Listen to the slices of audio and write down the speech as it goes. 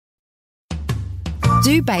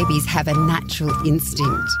Do babies have a natural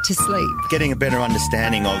instinct to sleep? Getting a better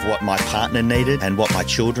understanding of what my partner needed and what my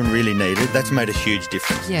children really needed, that's made a huge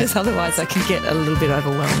difference. Yeah. Because otherwise I can get a little bit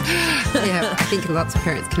overwhelmed. Yeah, I think lots of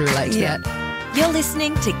parents can relate to that. You're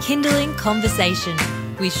listening to Kindling Conversation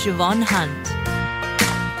with Siobhan Hunt.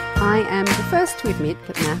 I am the first to admit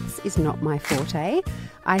that maths is not my forte.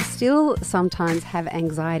 I still sometimes have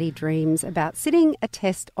anxiety dreams about sitting a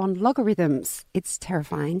test on logarithms. It's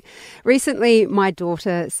terrifying. Recently, my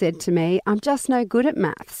daughter said to me, "I'm just no good at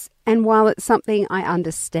maths." And while it's something I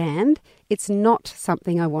understand, it's not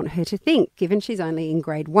something I want her to think, given she's only in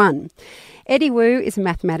grade 1. Eddie Wu is a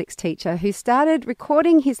mathematics teacher who started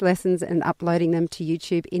recording his lessons and uploading them to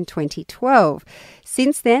YouTube in 2012.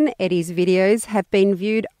 Since then, Eddie's videos have been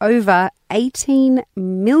viewed over 18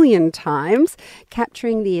 million times,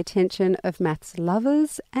 capturing the attention of maths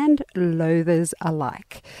lovers and loathers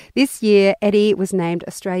alike. This year, Eddie was named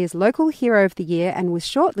Australia's Local Hero of the Year and was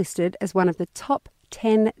shortlisted as one of the top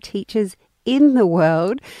 10 teachers in the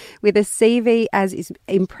world, with a CV as is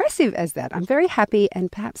impressive as that. I'm very happy and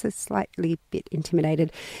perhaps a slightly bit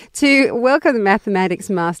intimidated to welcome the mathematics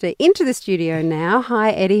master into the studio now.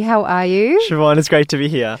 Hi, Eddie. How are you? Siobhan, it's great to be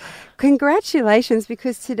here. Congratulations,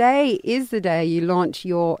 because today is the day you launch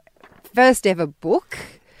your first ever book.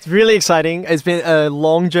 It's really exciting. It's been a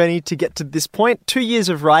long journey to get to this point. 2 years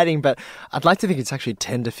of writing, but I'd like to think it's actually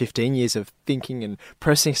 10 to 15 years of thinking and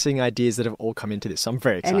processing ideas that have all come into this. So I'm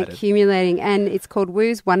very excited. And accumulating. And it's called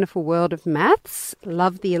Wu's Wonderful World of Maths.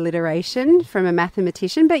 Love the alliteration from a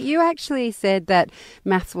mathematician. But you actually said that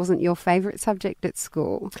maths wasn't your favourite subject at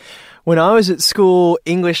school. When I was at school,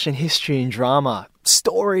 English and history and drama,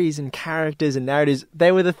 stories and characters and narratives,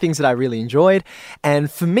 they were the things that I really enjoyed. And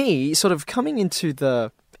for me, sort of coming into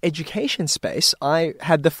the education space, I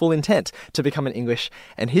had the full intent to become an English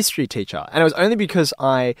and history teacher. And it was only because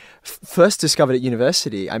I first discovered at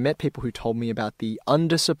university, I met people who told me about the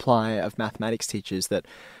undersupply of mathematics teachers that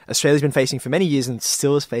Australia's been facing for many years and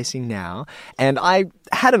still is facing now. And I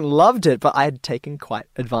hadn't loved it, but I had taken quite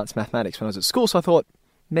advanced mathematics when I was at school. So I thought,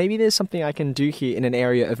 maybe there's something I can do here in an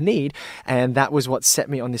area of need. And that was what set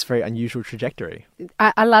me on this very unusual trajectory.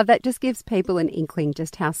 I love that. Just gives people an inkling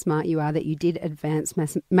just how smart you are, that you did advanced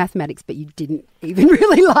mathematics, but you didn't even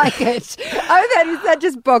really like it. That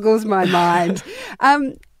just boggles my mind.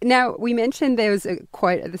 Now, we mentioned there was a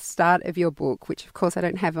quote at the start of your book, which of course I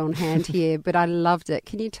don't have on hand here, but I loved it.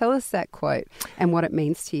 Can you tell us that quote and what it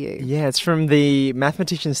means to you? Yeah, it's from the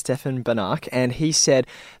mathematician Stefan Banach, and he said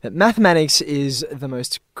that mathematics is the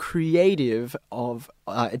most creative of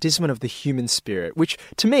a discipline of the human spirit, which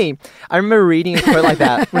to me, I remember reading a quote like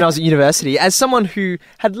that when I was at university as someone who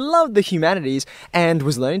had loved the humanities and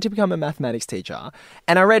was learning to become a mathematics teacher.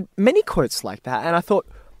 And I read many quotes like that, and I thought,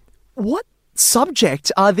 what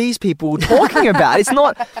subject are these people talking about? It's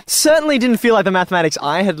not, certainly didn't feel like the mathematics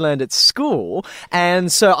I had learned at school.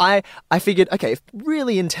 And so I figured, okay, if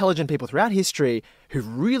really intelligent people throughout history who've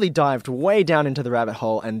really dived way down into the rabbit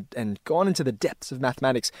hole and gone into the depths of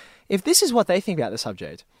mathematics, if this is what they think about the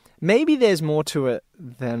subject, maybe there's more to it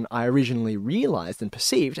than I originally realized and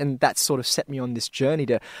perceived. And that sort of set me on this journey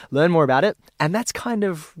to learn more about it. And that's kind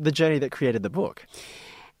of the journey that created the book.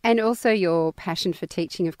 And also your passion for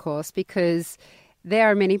teaching, of course, because there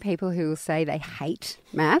are many people who will say they hate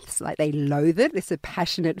maths, like they loathe it. It's a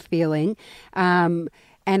passionate feeling. And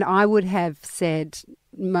I would have said,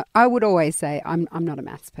 I would always say, I'm not a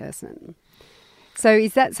maths person. So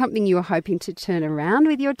is that something you were hoping to turn around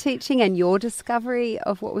with your teaching and your discovery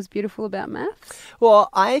of what was beautiful about maths? Well,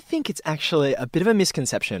 I think it's actually a bit of a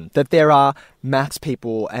misconception that there are maths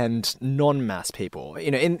people and non-maths people.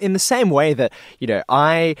 You know, in the same way that, you know,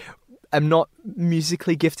 I am not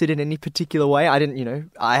musically gifted in any particular way.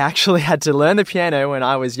 I actually had to learn the piano when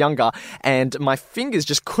I was younger, and my fingers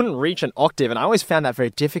just couldn't reach an octave, and I always found that very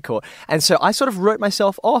difficult. And so I sort of wrote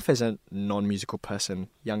myself off as a non-musical person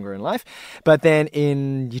younger in life. But then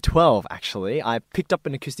in year 12, actually, I picked up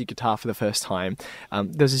an acoustic guitar for the first time.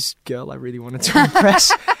 There was this girl I really wanted to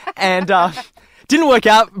impress, and didn't work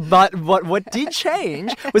out, but what did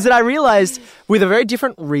change was that I realized, with a very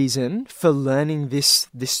different reason for learning this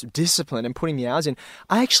discipline and putting the hours in,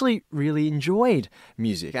 I actually really enjoyed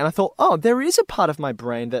music. And I thought, oh, there is a part of my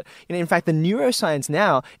brain that, you know, in fact, the neuroscience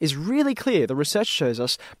now is really clear. The research shows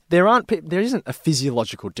us there isn't a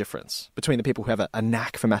physiological difference between the people who have a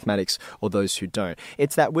knack for mathematics or those who don't.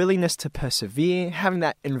 It's that willingness to persevere, having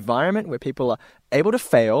that environment where people are able to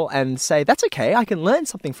fail and say, that's okay, I can learn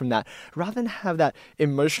something from that, rather than have that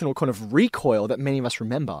emotional kind of recoil that many of us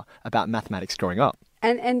remember about mathematics growing up.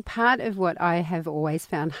 And part of what I have always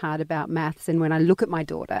found hard about maths, and when I look at my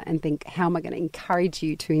daughter and think, how am I going to encourage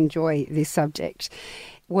you to enjoy this subject,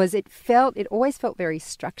 was it always felt very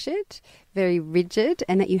structured, very rigid,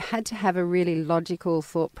 and that you had to have a really logical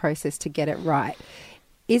thought process to get it right.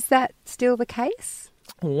 Is that still the case?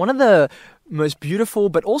 One of the most beautiful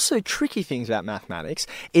but also tricky things about mathematics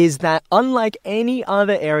is that unlike any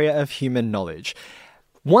other area of human knowledge,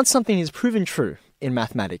 once something is proven true in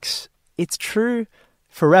mathematics, it's true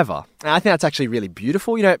forever. And I think that's actually really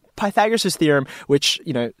beautiful. Pythagoras' theorem, which,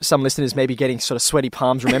 some listeners may be getting sort of sweaty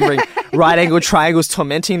palms remembering right-angled triangles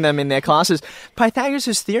tormenting them in their classes.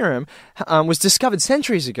 Pythagoras' theorem was discovered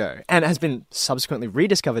centuries ago and has been subsequently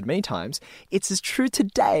rediscovered many times. It's as true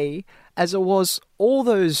today as it was all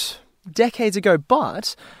those decades ago,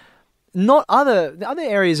 but the other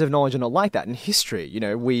areas of knowledge are not like that. In history,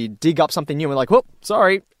 we dig up something new and we're like, whoop,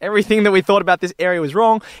 sorry, everything that we thought about this area was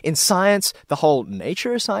wrong. In science, the whole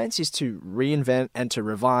nature of science is to reinvent and to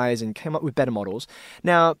revise and come up with better models.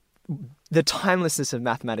 Now, the timelessness of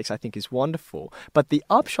mathematics, I think, is wonderful. But the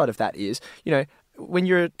upshot of that is, when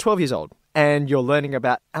you're 12 years old and you're learning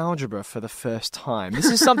about algebra for the first time, this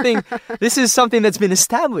is something that's been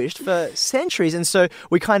established for centuries. And so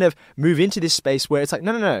we kind of move into this space where it's like,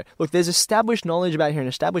 no. Look, there's established knowledge about here and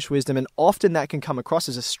established wisdom, and often that can come across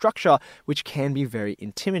as a structure which can be very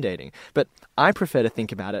intimidating. But I prefer to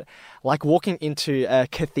think about it like walking into a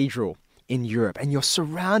cathedral in Europe, and you're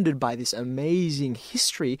surrounded by this amazing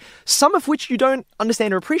history, some of which you don't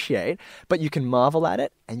understand or appreciate, but you can marvel at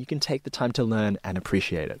it and you can take the time to learn and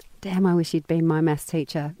appreciate it. Damn, I wish you'd been my maths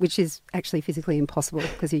teacher, which is actually physically impossible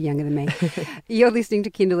because you're younger than me. You're listening to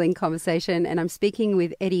Kindling Conversation, and I'm speaking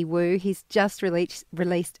with Eddie Wu. He's just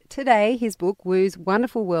released today his book, Wu's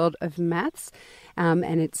Wonderful World of Maths,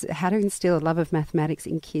 and it's how to instill a love of mathematics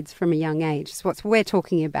in kids from a young age. It's what we're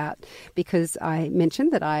talking about, because I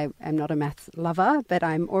mentioned that I am not a maths lover, but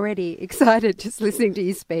I'm already excited just listening to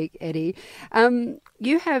you speak, Eddie.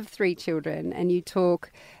 You have 3 children, and you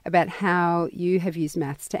talk about how you have used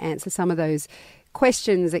maths to answer some of those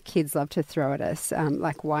questions that kids love to throw at us,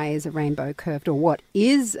 like why is a rainbow curved, or what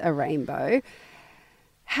is a rainbow?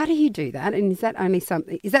 How do you do that? And is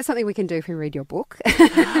that something we can do if we read your book?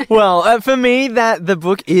 Well, for me, that the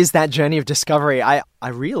book is that journey of discovery. I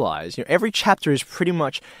realize, every chapter is pretty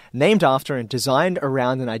much named after and designed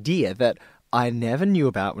around an idea that I never knew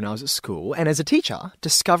about when I was at school. And as a teacher,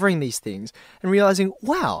 discovering these things and realizing,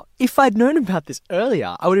 wow, if I'd known about this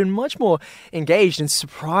earlier, I would have been much more engaged and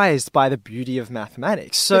surprised by the beauty of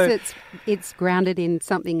mathematics. So it's grounded in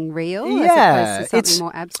something real, as opposed to something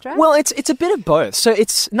more abstract? Well, it's a bit of both. So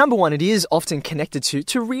it's, number one, it is often connected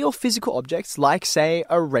to real physical objects, like, say,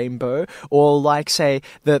 a rainbow, or like, say,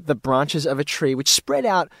 the branches of a tree, which spread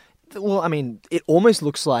out. Well, I mean, it almost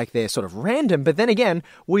looks like they're sort of random, but then again,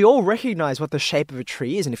 we all recognize what the shape of a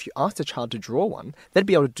tree is, and if you asked a child to draw one, they'd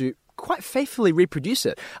be able to quite faithfully reproduce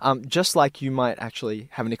it, just like you might actually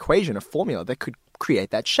have an equation, a formula that could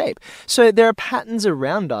create that shape. So there are patterns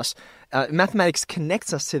around us. Mathematics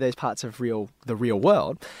connects us to those parts of the real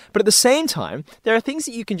world, but at the same time, there are things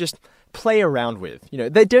that you can just play around with.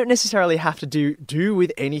 They don't necessarily have to do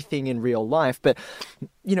with anything in real life, but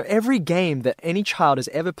every game that any child has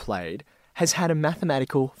ever played has had a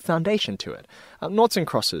mathematical foundation to it. Noughts and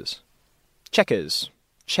crosses, checkers,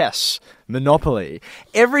 chess, Monopoly.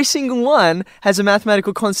 Every single one has a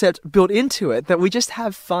mathematical concept built into it that we just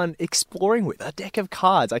have fun exploring with. A deck of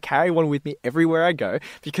cards. I carry one with me everywhere I go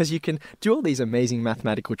because you can do all these amazing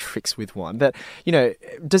mathematical tricks with one. That,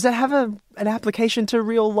 does that have an application to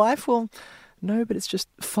real life? Well, no, but it's just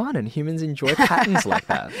fun, and humans enjoy patterns like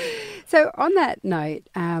that. So on that note,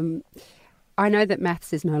 I know that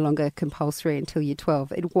maths is no longer compulsory until year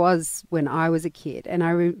 12. It was when I was a kid, and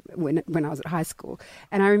when I was at high school.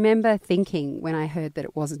 And I remember thinking, when I heard that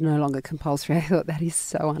it was no longer compulsory, I thought, that is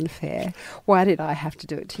so unfair. Why did I have to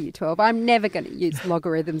do it to year 12? I'm never going to use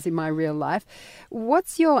logarithms in my real life.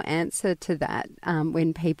 What's your answer to that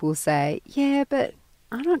when people say, yeah, but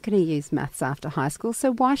I'm not going to use maths after high school,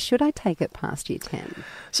 so why should I take it past year 10?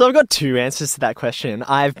 So I've got 2 answers to that question.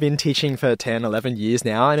 I've been teaching for 10, 11 years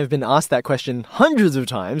now, and have been asked that question hundreds of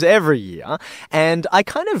times every year. And I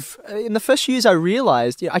kind of, in the first years, I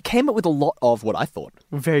realized, I came up with a lot of what I thought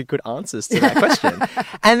were very good answers to that question.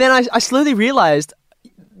 And then I slowly realized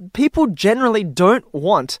people generally don't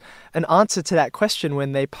want an answer to that question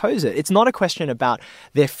when they pose it. It's not a question about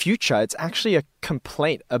their future. It's actually a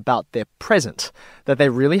complaint about their present, that they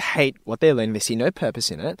really hate what they're learning. They see no purpose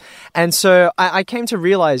in it. And so I came to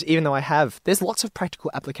realize, even though there's lots of practical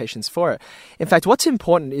applications for it. In fact, what's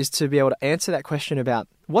important is to be able to answer that question about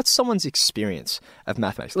what's someone's experience of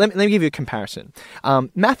mathematics. Let me give you a comparison.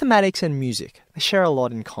 Mathematics and music, they share a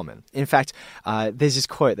lot in common. In fact, there's this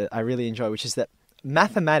quote that I really enjoy, which is that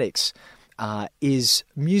mathematics is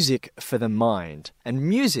music for the mind, and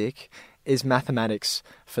music is mathematics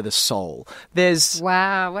for the soul. There's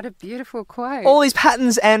Wow, what a beautiful quote. all these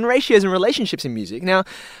patterns and ratios and relationships in music. Now,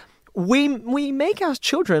 we make our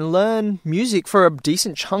children learn music for a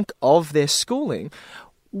decent chunk of their schooling.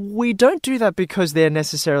 We don't do that because they're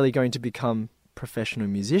necessarily going to become professional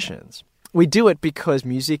musicians. We do it because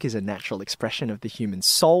music is a natural expression of the human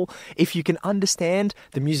soul. If you can understand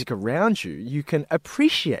the music around you, you can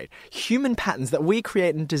appreciate human patterns that we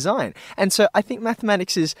create and design. And so I think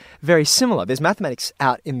mathematics is very similar. There's mathematics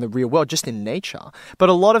out in the real world, just in nature. But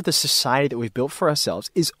a lot of the society that we've built for ourselves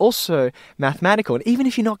is also mathematical. And even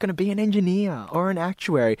if you're not going to be an engineer or an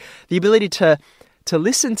actuary, the ability to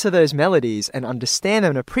listen to those melodies and understand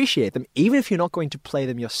them and appreciate them, even if you're not going to play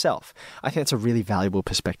them yourself, I think that's a really valuable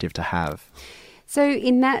perspective to have. So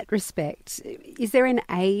in that respect, is there an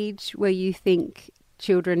age where you think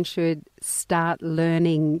children should start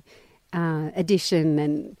learning addition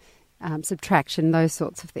and subtraction, those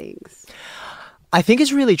sorts of things? I think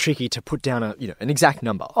it's really tricky to put down an exact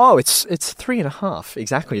number. Oh, it's 3.5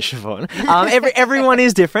 exactly, Siobhan. Everyone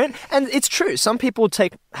is different, and it's true. Some people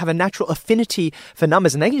have a natural affinity for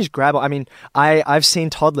numbers, and they can just grab it. I mean, I've seen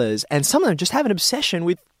toddlers, and some of them just have an obsession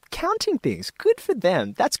with counting things. Good for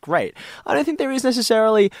them. That's great. I don't think there is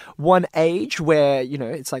necessarily one age where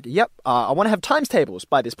it's like, I want to have times tables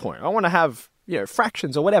by this point. I want to have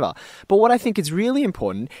fractions or whatever. But what I think is really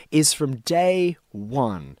important is from day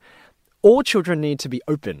one, all children need to be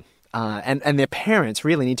open, and their parents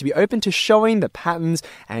really need to be open to showing the patterns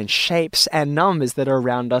and shapes and numbers that are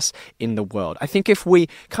around us in the world. I think if we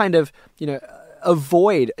kind of,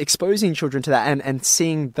 avoid exposing children to that and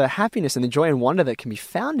seeing the happiness and the joy and wonder that can be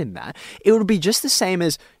found in that, it would be just the same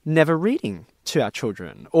as never reading to our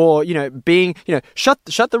children, or being shut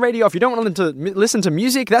the radio off. You don't want them to listen to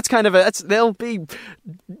music. That's kind of they'll be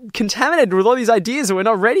contaminated with all these ideas that we're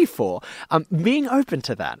not ready for. Being open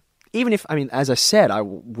to that. Even if, as I said, I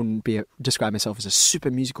wouldn't describe myself as a super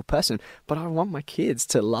musical person, but I want my kids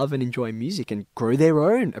to love and enjoy music and grow their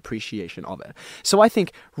own appreciation of it. So I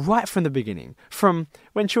think right from the beginning, from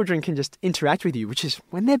when children can just interact with you, which is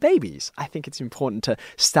when they're babies, I think it's important to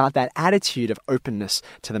start that attitude of openness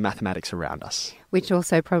to the mathematics around us. Which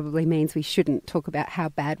also probably means we shouldn't talk about how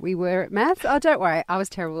bad we were at maths. Oh, don't worry, I was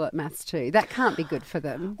terrible at maths too. That can't be good for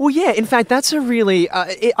them. Well, yeah, in fact, that's a really...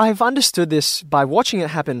 I've understood this by watching it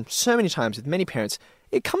happen so many times with many parents.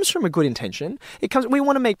 It comes from a good intention. We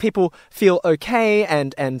want to make people feel okay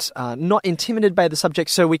and not intimidated by the subject,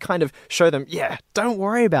 so we kind of show them, don't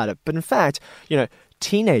worry about it. But in fact,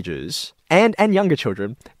 teenagers and younger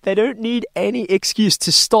children, they don't need any excuse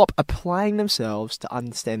to stop applying themselves to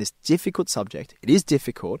understand this difficult subject. It is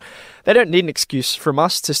difficult. They don't need an excuse from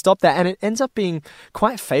us to stop that, and it ends up being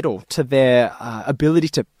quite fatal to their ability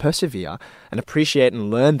to persevere and appreciate and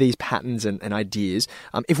learn these patterns and ideas.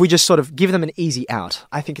 If we just sort of give them an easy out,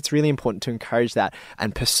 I think it's really important to encourage that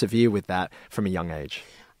and persevere with that from a young age.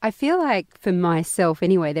 I feel like for myself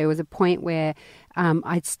anyway, there was a point where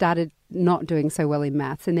I'd started not doing so well in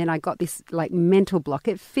maths, and then I got this mental block.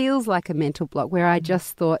 It feels like a mental block where I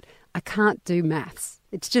just thought, I can't do maths.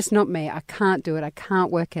 It's just not me. I can't do it. I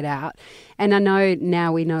can't work it out. And I know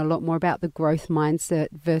now we know a lot more about the growth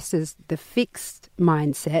mindset versus the fixed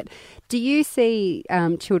mindset. Do you see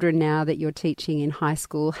children now that you're teaching in high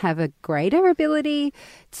school have a greater ability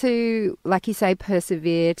to, like you say,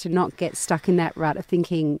 persevere, to not get stuck in that rut of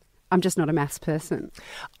thinking, I'm just not a maths person?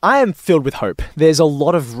 I am filled with hope. There's a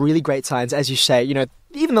lot of really great signs, as you say.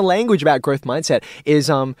 Even the language about growth mindset is,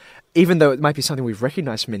 even though it might be something we've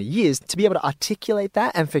recognized for many years, to be able to articulate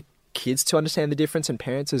that and for kids to understand the difference and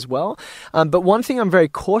parents as well. But one thing I'm very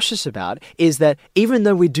cautious about is that even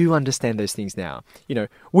though we do understand those things now,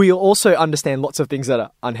 we also understand lots of things that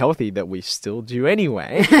are unhealthy that we still do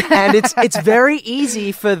anyway. And it's very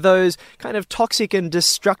easy for those kind of toxic and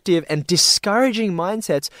destructive and discouraging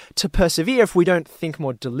mindsets to persevere if we don't think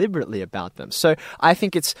more deliberately about them. So I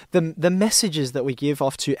think it's the messages that we give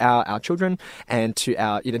off to our children and to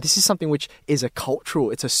our, this is something which is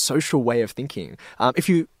it's a social way of thinking. If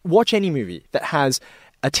you watch any movie that has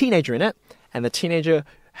a teenager in it and the teenager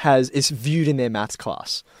is viewed in their maths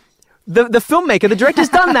class, the filmmaker, the director's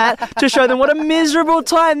done that to show them what a miserable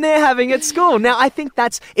time they're having at school. Now, I think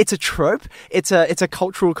it's a trope. It's a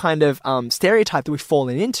cultural kind of stereotype that we've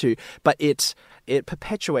fallen into, but it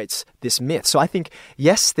perpetuates this myth. So I think,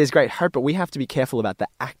 yes, there's great hope, but we have to be careful about the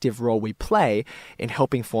active role we play in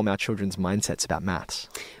helping form our children's mindsets about maths.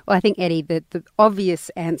 Well, I think, Eddie, the obvious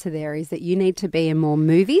answer there is that you need to be in more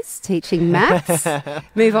movies teaching maths.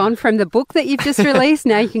 Move on from the book that you've just released.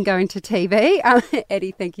 Now you can go into TV.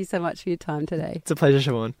 Eddie, thank you so much for your time today. It's a pleasure,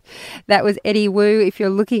 Siobhan. That was Eddie Wu. If you're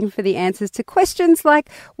looking for the answers to questions like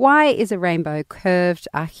why is a rainbow curved,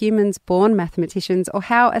 are humans born mathematicians, or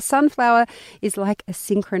how a sunflower is like a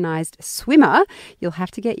synchronized swimmer, you'll have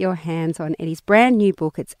to get your hands on Eddie's brand new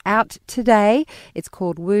book. It's out today. It's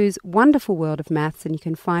called Wu's Wonderful World of Maths, and you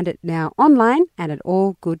can find it now online and at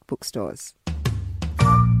all good bookstores.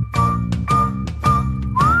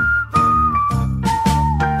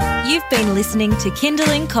 You've been listening to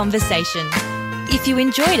Kindling Conversation. If you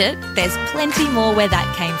enjoyed it, there's plenty more where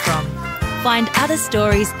that came from. Find other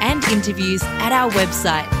stories and interviews at our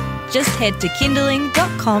website. Just head to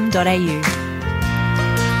kindling.com.au.